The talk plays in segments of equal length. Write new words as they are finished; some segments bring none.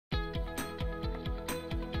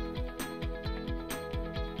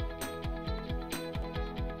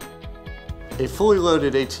A fully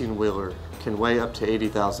loaded 18-wheeler can weigh up to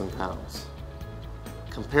 80,000 pounds.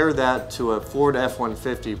 Compare that to a Ford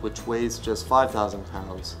F-150 which weighs just 5,000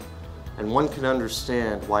 pounds, and one can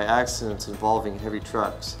understand why accidents involving heavy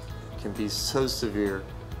trucks can be so severe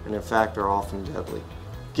and in fact are often deadly.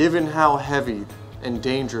 Given how heavy and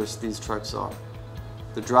dangerous these trucks are,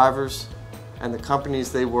 the drivers and the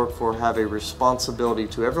companies they work for have a responsibility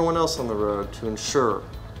to everyone else on the road to ensure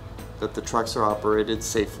that the trucks are operated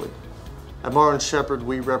safely. At Morrow Sheppard,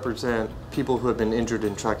 we represent people who have been injured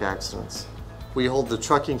in truck accidents. We hold the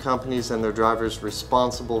trucking companies and their drivers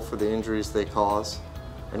responsible for the injuries they cause,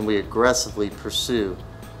 and we aggressively pursue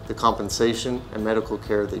the compensation and medical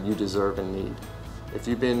care that you deserve and need. If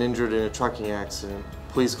you've been injured in a trucking accident,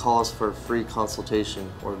 please call us for a free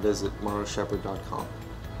consultation or visit morrowsheppard.com.